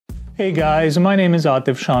Hey guys, my name is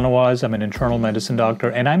Atif Shanawaz. I'm an internal medicine doctor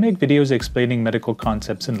and I make videos explaining medical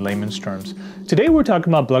concepts in layman's terms. Today we're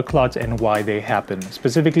talking about blood clots and why they happen,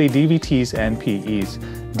 specifically DVTs and PEs.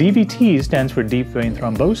 DVT stands for deep vein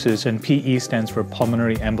thrombosis and PE stands for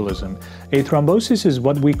pulmonary embolism. A thrombosis is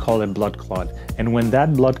what we call a blood clot, and when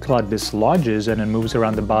that blood clot dislodges and it moves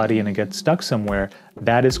around the body and it gets stuck somewhere,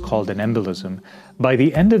 that is called an embolism. By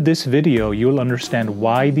the end of this video, you'll understand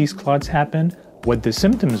why these clots happen, what the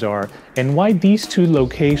symptoms are, and why these two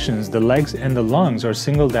locations, the legs and the lungs, are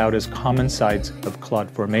singled out as common sites of clot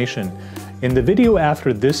formation. In the video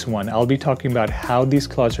after this one, I'll be talking about how these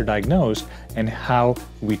clots are diagnosed and how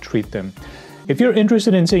we treat them. If you're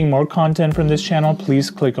interested in seeing more content from this channel, please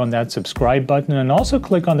click on that subscribe button and also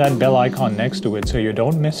click on that bell icon next to it so you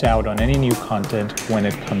don't miss out on any new content when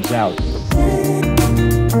it comes out.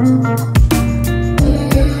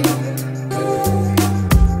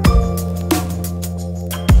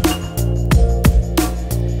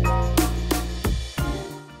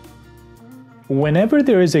 Whenever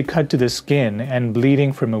there is a cut to the skin and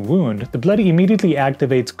bleeding from a wound, the blood immediately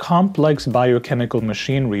activates complex biochemical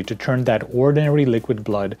machinery to turn that ordinary liquid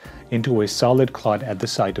blood into a solid clot at the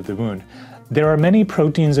site of the wound. There are many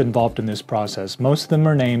proteins involved in this process. Most of them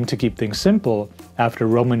are named, to keep things simple, after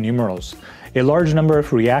Roman numerals. A large number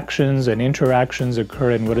of reactions and interactions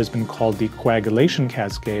occur in what has been called the coagulation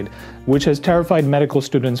cascade, which has terrified medical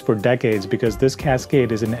students for decades because this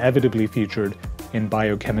cascade is inevitably featured in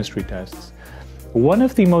biochemistry tests. One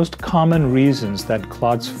of the most common reasons that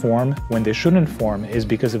clots form when they shouldn't form is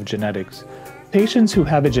because of genetics. Patients who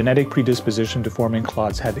have a genetic predisposition to forming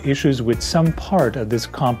clots have issues with some part of this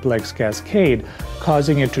complex cascade,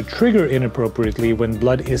 causing it to trigger inappropriately when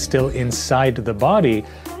blood is still inside the body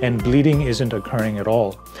and bleeding isn't occurring at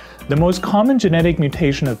all. The most common genetic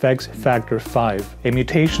mutation affects factor V. A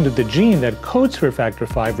mutation of the gene that codes for factor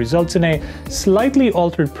V results in a slightly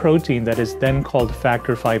altered protein that is then called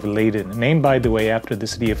factor V Leiden, named by the way after the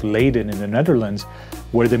city of Leiden in the Netherlands,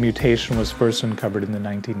 where the mutation was first uncovered in the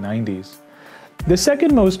 1990s. The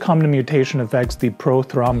second most common mutation affects the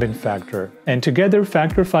prothrombin factor, and together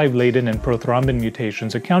factor V Leiden and prothrombin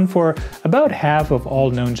mutations account for about half of all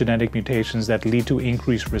known genetic mutations that lead to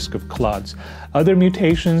increased risk of clots. Other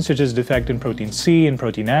mutations such as defect in protein C and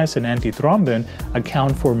protein S and antithrombin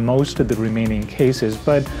account for most of the remaining cases,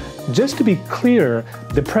 but just to be clear,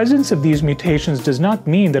 the presence of these mutations does not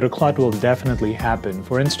mean that a clot will definitely happen.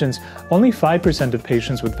 For instance, only 5% of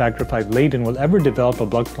patients with factor V Leiden will ever develop a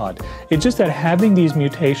blood clot. It's just that having these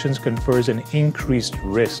mutations confers an increased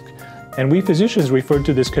risk. And we physicians refer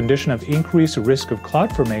to this condition of increased risk of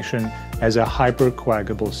clot formation as a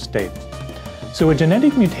hypercoagulable state. So a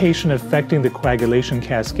genetic mutation affecting the coagulation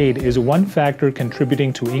cascade is one factor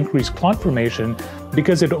contributing to increased clot formation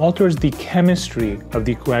because it alters the chemistry of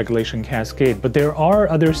the coagulation cascade. But there are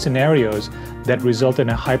other scenarios that result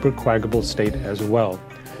in a hypercoagulable state as well.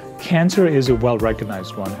 Cancer is a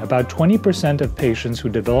well-recognized one. About 20% of patients who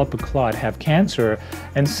develop a clot have cancer,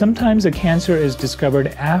 and sometimes the cancer is discovered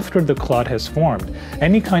after the clot has formed.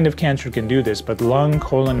 Any kind of cancer can do this, but lung,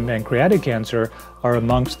 colon, and pancreatic cancer are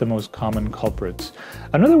amongst the most common culprits.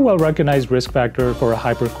 Another well-recognized risk factor for a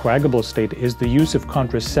hypercoagulable state is the use of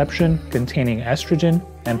contraception containing estrogen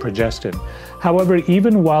and progestin. However,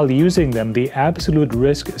 even while using them, the absolute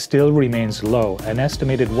risk still remains low, an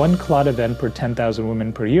estimated 1 clot event per 10,000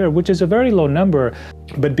 women per year, which is a very low number.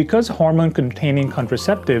 But because hormone-containing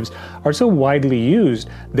contraceptives are so widely used,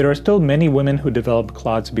 there are still many women who develop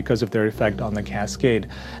clots because of their effect on the cascade.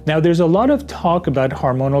 Now, there's a lot of talk about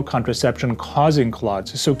hormonal contraception causing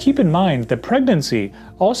clots, so keep in mind that pregnancy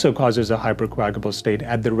also causes a hypercoagulable state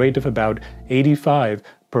at the rate of about 85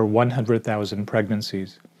 per 100,000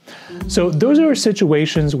 pregnancies. So those are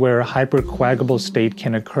situations where a hypercoagulable state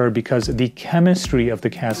can occur because the chemistry of the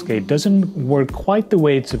cascade doesn't work quite the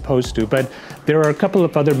way it's supposed to, but there are a couple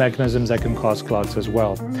of other mechanisms that can cause clots as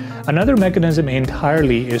well. Another mechanism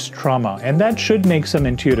entirely is trauma, and that should make some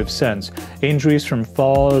intuitive sense. Injuries from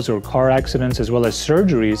falls or car accidents as well as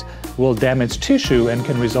surgeries will damage tissue and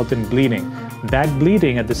can result in bleeding. That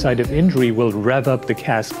bleeding at the site of injury will rev up the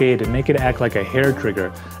cascade and make it act like a hair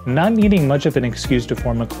trigger, not needing much of an excuse to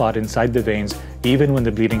form a clot inside the veins even when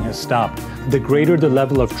the bleeding has stopped. The greater the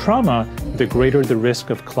level of trauma, the greater the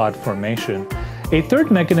risk of clot formation. A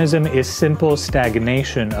third mechanism is simple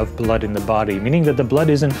stagnation of blood in the body, meaning that the blood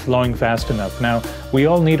isn't flowing fast enough. Now, we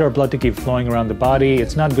all need our blood to keep flowing around the body.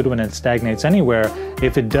 It's not good when it stagnates anywhere.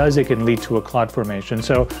 If it does, it can lead to a clot formation.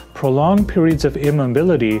 So prolonged periods of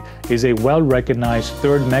immobility is a well-recognized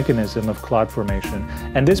third mechanism of clot formation.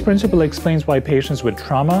 And this principle explains why patients with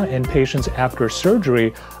trauma and patients after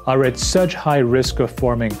surgery are at such high risk of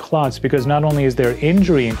forming clots because not only is their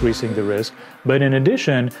injury increasing the risk, but in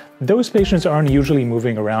addition, those patients aren't usually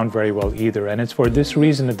moving around very well either. And it's for this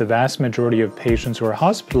reason that the vast majority of patients who are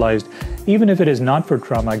hospitalized, even if it is not for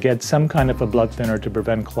trauma, get some kind of a blood thinner to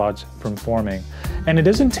prevent clots from forming. And it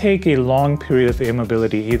doesn't take a long period of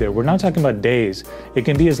immobility either. We're not talking about days. It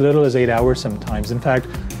can be as little as 8 hours sometimes. In fact,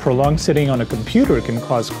 prolonged sitting on a computer can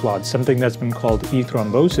cause clots, something that's been called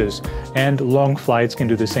thrombosis, and long flights can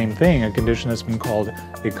do the same thing, a condition that's been called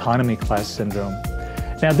economy class syndrome.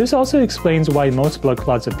 Now, this also explains why most blood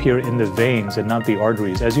clots appear in the veins and not the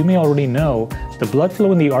arteries. As you may already know, the blood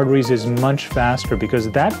flow in the arteries is much faster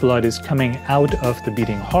because that blood is coming out of the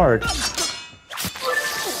beating heart,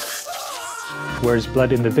 whereas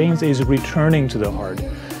blood in the veins is returning to the heart.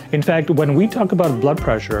 In fact, when we talk about blood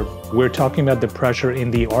pressure, we're talking about the pressure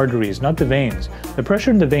in the arteries, not the veins. The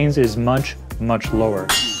pressure in the veins is much, much lower.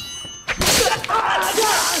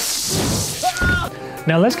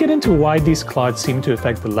 Now let's get into why these clots seem to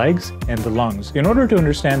affect the legs and the lungs. In order to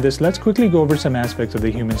understand this, let's quickly go over some aspects of the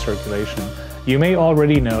human circulation. You may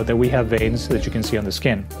already know that we have veins that you can see on the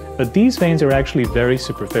skin, but these veins are actually very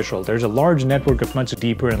superficial. There's a large network of much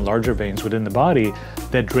deeper and larger veins within the body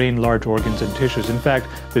that drain large organs and tissues. In fact,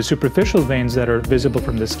 the superficial veins that are visible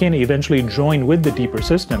from the skin eventually join with the deeper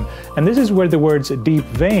system, and this is where the words deep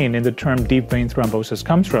vein in the term deep vein thrombosis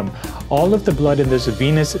comes from. All of the blood in this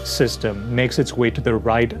venous system makes its way to the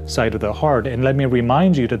right side of the heart, and let me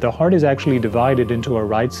remind you that the heart is actually divided into a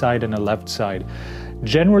right side and a left side.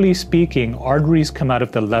 Generally speaking, arteries come out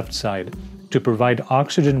of the left side to provide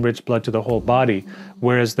oxygen-rich blood to the whole body,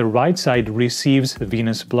 whereas the right side receives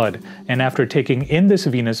venous blood. And after taking in this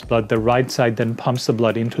venous blood, the right side then pumps the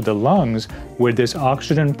blood into the lungs, where this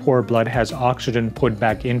oxygen-poor blood has oxygen put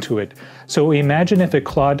back into it. So imagine if a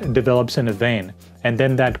clot develops in a vein, and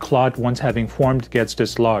then that clot, once having formed, gets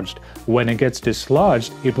dislodged. When it gets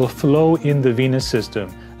dislodged, it will flow in the venous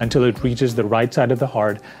system until it reaches the right side of the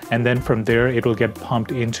heart, and then from there it will get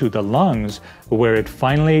pumped into the lungs, where it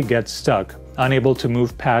finally gets stuck, unable to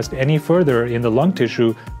move past any further in the lung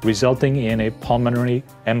tissue, resulting in a pulmonary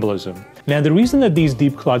embolism. Now, the reason that these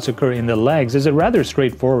deep clots occur in the legs is a rather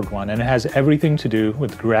straightforward one, and it has everything to do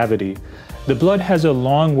with gravity. The blood has a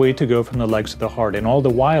long way to go from the legs to the heart, and all the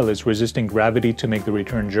while is resisting gravity to make the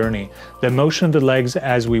return journey. The motion of the legs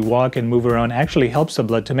as we walk and move around actually helps the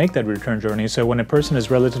blood to make that return journey, so when a person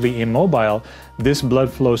is relatively immobile, this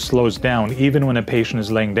blood flow slows down, even when a patient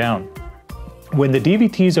is laying down. When the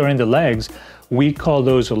DVTs are in the legs, we call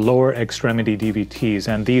those lower extremity DVTs,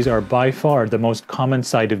 and these are by far the most common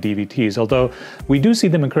site of DVTs, although we do see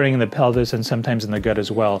them occurring in the pelvis and sometimes in the gut as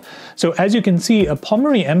well. So as you can see, a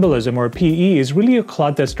pulmonary embolism, or PE, is really a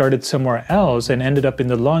clot that started somewhere else and ended up in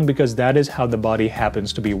the lung because that is how the body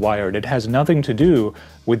happens to be wired. It has nothing to do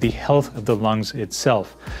with the health of the lungs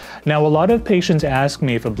itself. Now, a lot of patients ask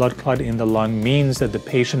me if a blood clot in the lung means that the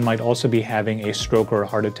patient might also be having a stroke or a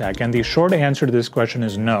heart attack, and the short answer to this question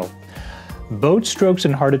is no. Both strokes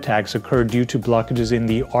and heart attacks occur due to blockages in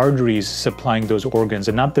the arteries supplying those organs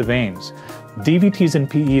and not the veins. DVTs and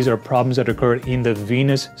PEs are problems that occur in the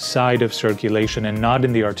venous side of circulation and not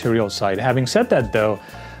in the arterial side. Having said that though,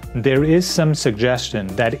 there is some suggestion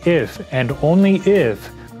that if and only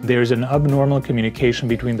if there's an abnormal communication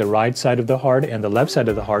between the right side of the heart and the left side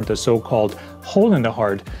of the heart, the so-called hole in the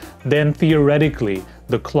heart, then theoretically,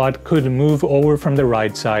 the clot could move over from the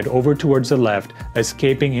right side over towards the left,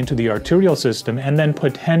 escaping into the arterial system and then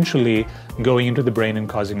potentially going into the brain and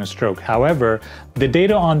causing a stroke. However, the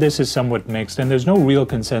data on this is somewhat mixed, and there's no real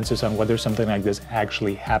consensus on whether something like this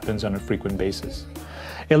actually happens on a frequent basis.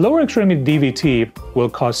 A lower extremity DVT will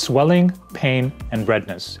cause swelling, pain, and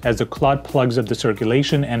redness as the clot plugs up the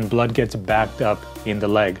circulation and blood gets backed up in the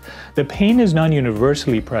leg. The pain is not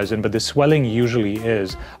universally present, but the swelling usually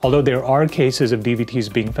is, although there are cases of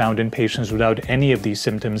DVTs being found in patients without any of these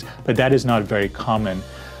symptoms, but that is not very common.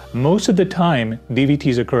 Most of the time,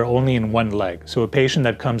 DVTs occur only in one leg, so a patient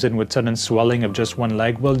that comes in with sudden swelling of just one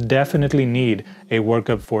leg will definitely need a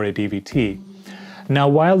workup for a DVT. Now,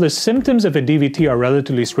 while the symptoms of a DVT are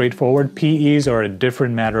relatively straightforward, PEs are a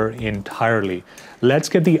different matter entirely. Let's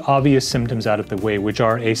get the obvious symptoms out of the way, which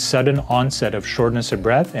are a sudden onset of shortness of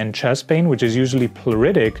breath and chest pain, which is usually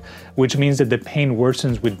pleuritic, which means that the pain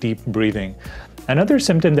worsens with deep breathing. Another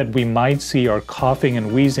symptom that we might see are coughing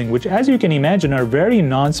and wheezing, which, as you can imagine, are very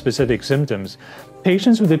non-specific symptoms.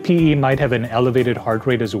 Patients with a PE might have an elevated heart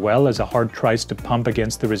rate as well, as the heart tries to pump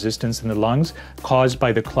against the resistance in the lungs caused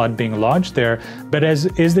by the clot being lodged there. But as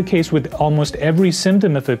is the case with almost every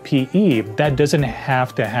symptom of a PE, that doesn't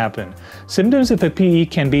have to happen. Symptoms of a of PE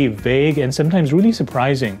can be vague and sometimes really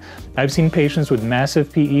surprising. I've seen patients with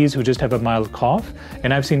massive PEs who just have a mild cough,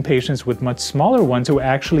 and I've seen patients with much smaller ones who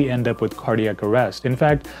actually end up with cardiac arrest. In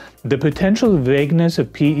fact, the potential vagueness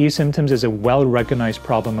of PE symptoms is a well-recognized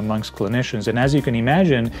problem amongst clinicians, and as you can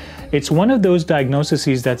imagine, it's one of those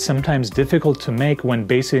diagnoses that's sometimes difficult to make when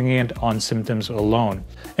basing it on symptoms alone.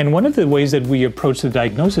 And one of the ways that we approach the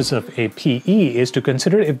diagnosis of a PE is to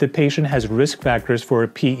consider if the patient has risk factors for a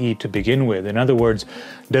PE to begin with. In other words,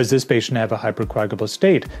 does this patient have a hypercoagulable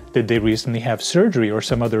state? Did they recently have surgery or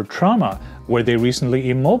some other trauma? Were they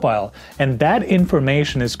recently immobile? And that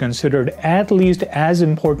information is considered at least as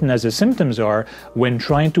important as the symptoms are when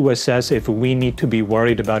trying to assess if we need to be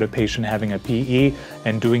worried about a patient having a PE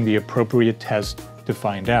and doing the appropriate test to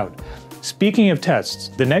find out. Speaking of tests,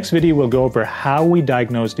 the next video will go over how we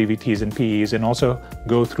diagnose DVTs and PEs and also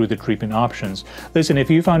go through the treatment options. Listen, if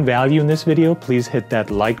you found value in this video, please hit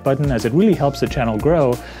that like button as it really helps the channel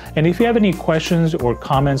grow. And if you have any questions or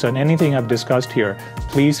comments on anything I've discussed here,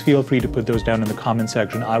 please feel free to put those down in the comment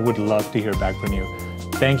section. I would love to hear back from you.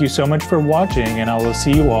 Thank you so much for watching, and I will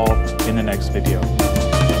see you all in the next video.